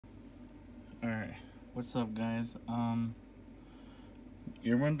Alright, what's up guys?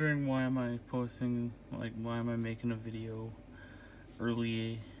 You're wondering why am I posting, why am I making a video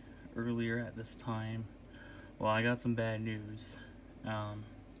earlier at this time? Well, I got some bad news. You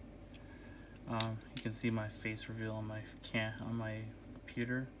can see my face reveal on my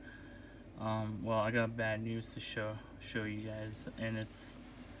computer. Well, I got bad news to show you guys, and it's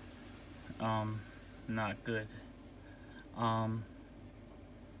not good.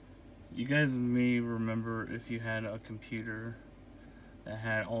 You guys may remember if you had a computer that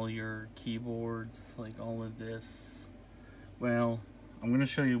had all your keyboards, like all of this. Well, I'm gonna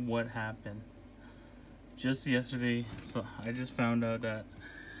show you what happened. Just yesterday, so I just found out that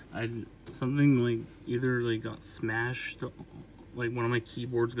something either got smashed, like one of my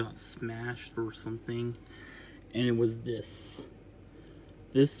keyboards got smashed or something, and it was this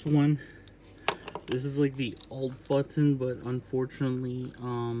one. This is like the alt button, but unfortunately,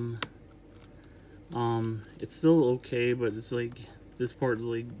 it's still okay, but it's like this part is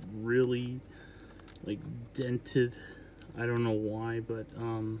like really dented. I don't know why, but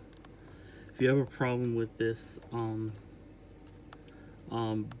if you have a problem with this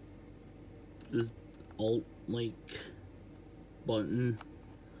this alt button,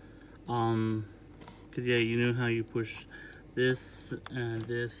 because yeah, you know how you push this and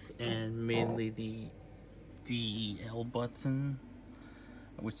this, and mainly the DEL button,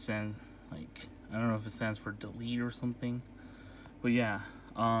 which then I don't know if it stands for delete or something, but yeah,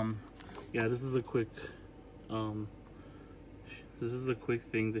 yeah, this is a quick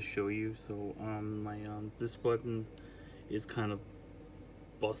thing to show you. So my this button is kind of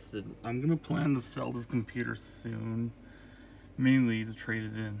busted. I'm gonna plan to sell this computer soon, mainly to trade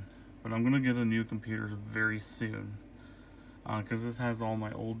it in, but I'm gonna get a new computer very soon, because this has all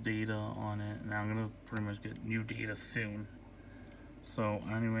my old data on it, and I'm gonna pretty much get new data soon. So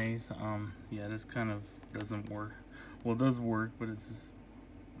anyways, yeah, this kind of doesn't work. Well, it does work, but it's just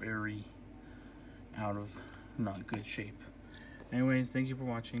very out of not good shape. Anyways, thank you for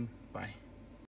watching. Bye.